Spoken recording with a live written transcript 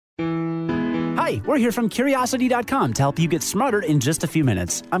Hi, we're here from Curiosity.com to help you get smarter in just a few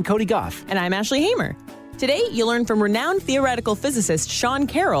minutes. I'm Cody Goff. And I'm Ashley Hamer. Today, you'll learn from renowned theoretical physicist Sean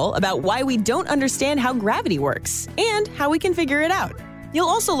Carroll about why we don't understand how gravity works and how we can figure it out. You'll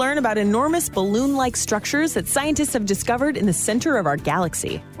also learn about enormous balloon-like structures that scientists have discovered in the center of our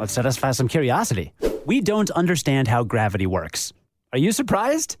galaxy. Let's satisfy some curiosity. We don't understand how gravity works. Are you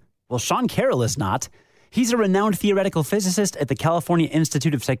surprised? Well, Sean Carroll is not. He's a renowned theoretical physicist at the California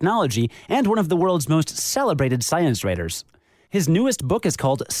Institute of Technology and one of the world's most celebrated science writers. His newest book is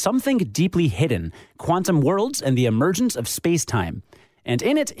called Something Deeply Hidden: Quantum Worlds and the Emergence of Space-Time. And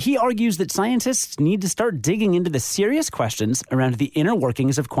in it, he argues that scientists need to start digging into the serious questions around the inner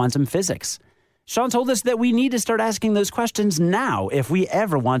workings of quantum physics. Sean told us that we need to start asking those questions now if we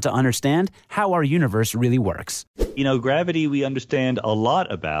ever want to understand how our universe really works. You know, gravity we understand a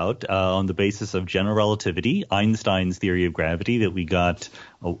lot about on the basis of general relativity, Einstein's theory of gravity that we got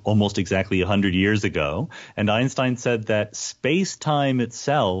almost exactly 100 years ago. And Einstein said that space-time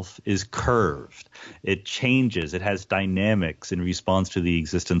itself is curved. It changes. It has dynamics in response to the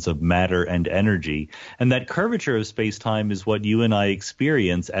existence of matter and energy. And that curvature of space-time is what you and I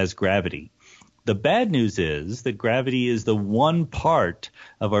experience as gravity. The bad news is that gravity is the one part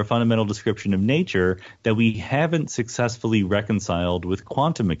of our fundamental description of nature that we haven't successfully reconciled with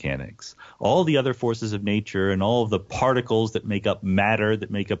quantum mechanics. All the other forces of nature and all of the particles that make up matter,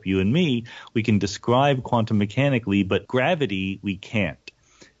 that make up you and me, we can describe quantum mechanically, but gravity we can't.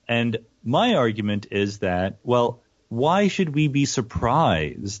 And my argument is that, well, why should we be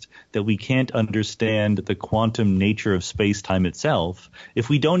surprised that we can't understand the quantum nature of space-time itself if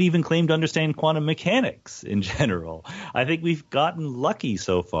we don't even claim to understand quantum mechanics in general? I think we've gotten lucky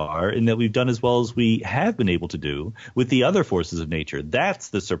so far in that we've done as well as we have been able to do with the other forces of nature. That's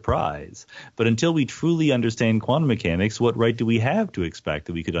the surprise. But until we truly understand quantum mechanics, what right do we have to expect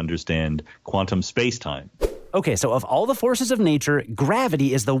that we could understand quantum space-time? Okay, so of all the forces of nature,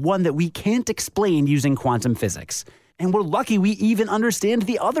 gravity is the one that we can't explain using quantum physics. And we're lucky we even understand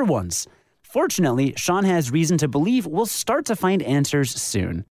the other ones. Fortunately, Sean has reason to believe we'll start to find answers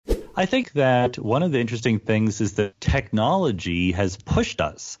soon. I think that one of the interesting things is that technology has pushed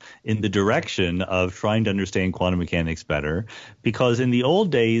us in the direction of trying to understand quantum mechanics better, because in the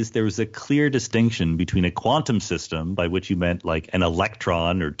old days, there was a clear distinction between a quantum system, by which you meant like an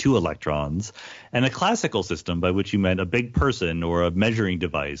electron or two electrons, and a classical system, by which you meant a big person or a measuring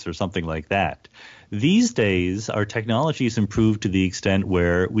device or something like that. These days, our technology has improved to the extent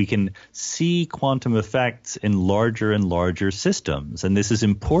where we can see quantum effects in larger and larger systems. And this is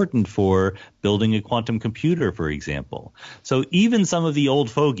important for building a quantum computer, for example. So even some of the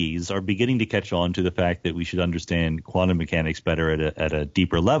old fogies are beginning to catch on to the fact that we should understand quantum mechanics better at a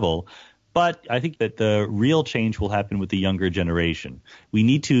deeper level. But I think that the real change will happen with the younger generation. We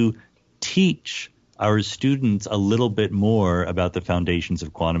need to teach our students a little bit more about the foundations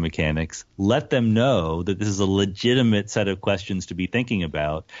of quantum mechanics, let them know that this is a legitimate set of questions to be thinking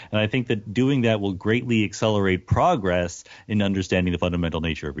about. And I think that doing that will greatly accelerate progress in understanding the fundamental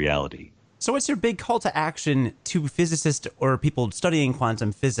nature of reality. So what's your big call to action to physicists or people studying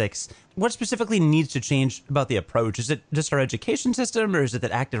quantum physics? What specifically needs to change about the approach? Is it just our education system, or is it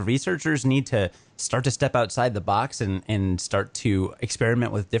that active researchers need to start to step outside the box and start to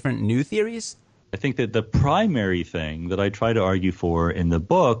experiment with different new theories? I think that the primary thing that I try to argue for in the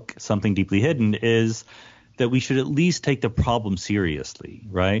book, Something Deeply Hidden, is that we should at least take the problem seriously,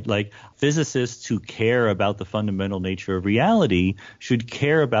 right? Like physicists who care about the fundamental nature of reality should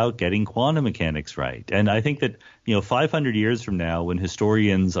care about getting quantum mechanics right. And I think that, 500 years from now, when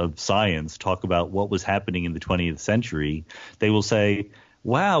historians of science talk about what was happening in the 20th century, they will say,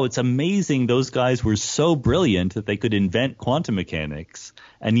 wow, it's amazing those guys were so brilliant that they could invent quantum mechanics,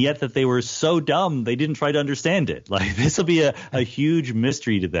 and yet that they were so dumb they didn't try to understand it. Like, this will be a huge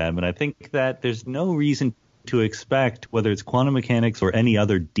mystery to them, and I think that there's no reason to expect, whether it's quantum mechanics or any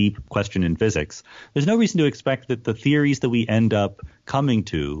other deep question in physics, there's no reason to expect that the theories that we end up coming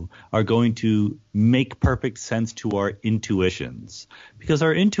to are going to make perfect sense to our intuitions, because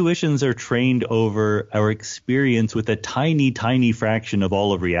our intuitions are trained over our experience with a tiny, tiny fraction of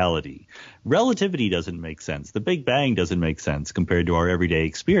all of reality. Relativity doesn't make sense. The Big Bang doesn't make sense compared to our everyday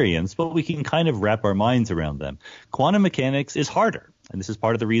experience, but we can kind of wrap our minds around them. Quantum mechanics is harder. And this is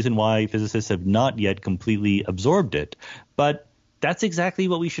part of the reason why physicists have not yet completely absorbed it. But that's exactly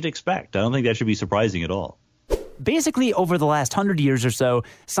what we should expect. I don't think that should be surprising at all. Basically, over the last 100 years or so,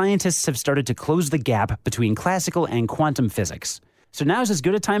 scientists have started to close the gap between classical and quantum physics. So now's as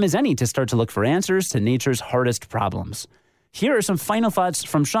good a time as any to start to look for answers to nature's hardest problems. Here are some final thoughts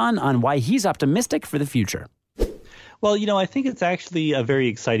from Sean on why he's optimistic for the future. Well, I think it's actually a very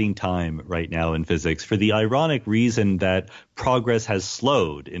exciting time right now in physics for the ironic reason that progress has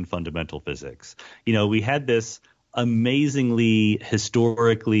slowed in fundamental physics. We had this amazingly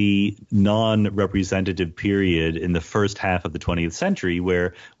historically non-representative period in the first half of the 20th century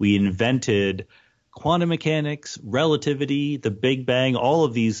where we invented quantum mechanics, relativity, the Big Bang, all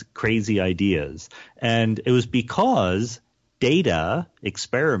of these crazy ideas. And it was because data,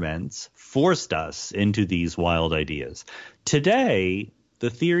 experiments, forced us into these wild ideas. Today, the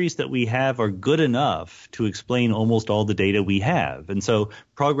theories that we have are good enough to explain almost all the data we have. And so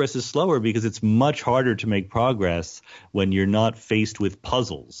progress is slower because it's much harder to make progress when you're not faced with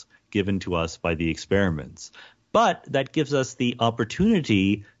puzzles given to us by the experiments. But that gives us the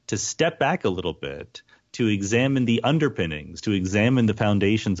opportunity to step back a little bit, to examine the underpinnings, to examine the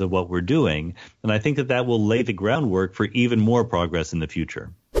foundations of what we're doing. And I think that will lay the groundwork for even more progress in the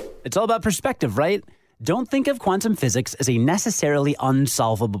future. It's all about perspective, right? Don't think of quantum physics as a necessarily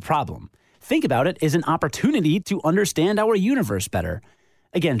unsolvable problem. Think about it as an opportunity to understand our universe better.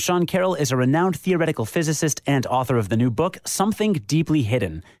 Again, Sean Carroll is a renowned theoretical physicist and author of the new book, Something Deeply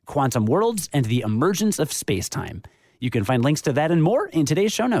Hidden: Quantum Worlds and the Emergence of Space-Time. You can find links to that and more in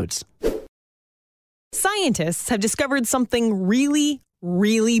today's show notes. Scientists have discovered something really,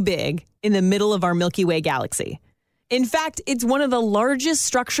 really big in the middle of our Milky Way galaxy. In fact, it's one of the largest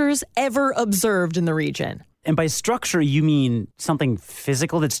structures ever observed in the region. And by structure, you mean something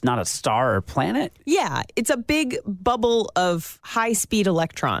physical that's not a star or planet? Yeah, it's a big bubble of high-speed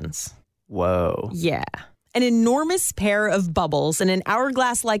electrons. Whoa. Yeah. An enormous pair of bubbles in an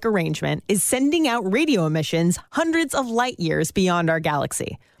hourglass-like arrangement is sending out radio emissions hundreds of light years beyond our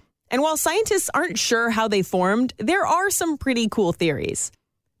galaxy. And while scientists aren't sure how they formed, there are some pretty cool theories.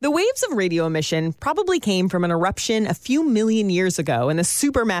 The waves of radio emission probably came from an eruption a few million years ago in the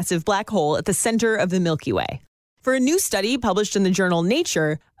supermassive black hole at the center of the Milky Way. For a new study published in the journal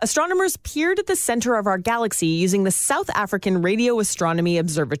Nature, astronomers peered at the center of our galaxy using the South African Radio Astronomy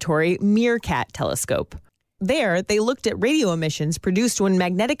Observatory MeerKAT telescope. There, they looked at radio emissions produced when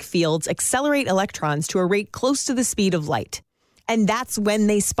magnetic fields accelerate electrons to a rate close to the speed of light. And that's when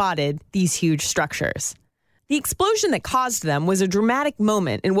they spotted these huge structures. The explosion that caused them was a dramatic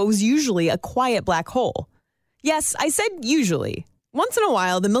moment in what was usually a quiet black hole. Yes, I said usually. Once in a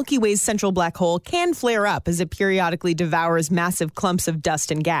while, the Milky Way's central black hole can flare up as it periodically devours massive clumps of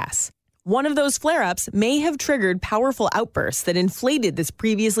dust and gas. One of those flare-ups may have triggered powerful outbursts that inflated this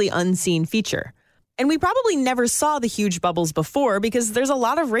previously unseen feature. And we probably never saw the huge bubbles before because there's a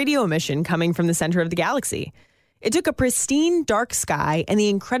lot of radio emission coming from the center of the galaxy. It took a pristine dark sky and the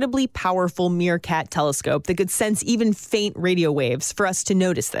incredibly powerful MeerKAT telescope that could sense even faint radio waves for us to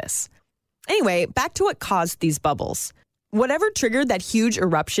notice this. Anyway, back to what caused these bubbles. Whatever triggered that huge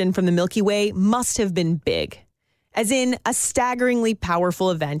eruption from the Milky Way must have been big. As in, a staggeringly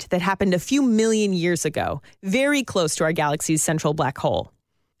powerful event that happened a few million years ago, very close to our galaxy's central black hole.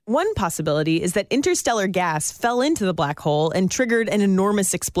 One possibility is that interstellar gas fell into the black hole and triggered an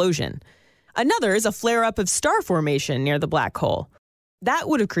enormous explosion. Another is a flare-up of star formation near the black hole. That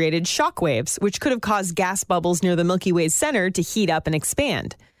would have created shock waves, which could have caused gas bubbles near the Milky Way's center to heat up and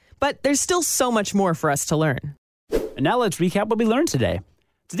expand. But there's still so much more for us to learn. And now let's recap what we learned today.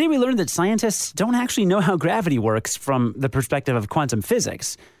 Today we learned that scientists don't actually know how gravity works from the perspective of quantum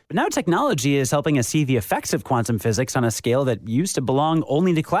physics. But now technology is helping us see the effects of quantum physics on a scale that used to belong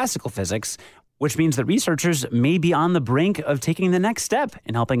only to classical physics, which means that researchers may be on the brink of taking the next step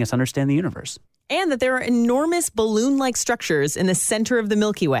in helping us understand the universe. And that there are enormous balloon-like structures in the center of the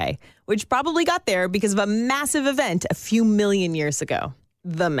Milky Way, which probably got there because of a massive event a few million years ago.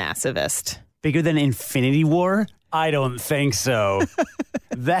 The massivest. Bigger than Infinity War? I don't think so.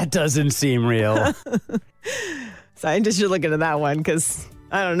 That doesn't seem real. Scientists should look into that one because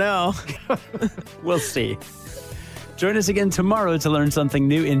I don't know. We'll see. Join us again tomorrow to learn something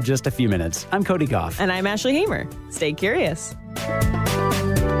new in just a few minutes. I'm Cody Goff. And I'm Ashley Hamer. Stay curious.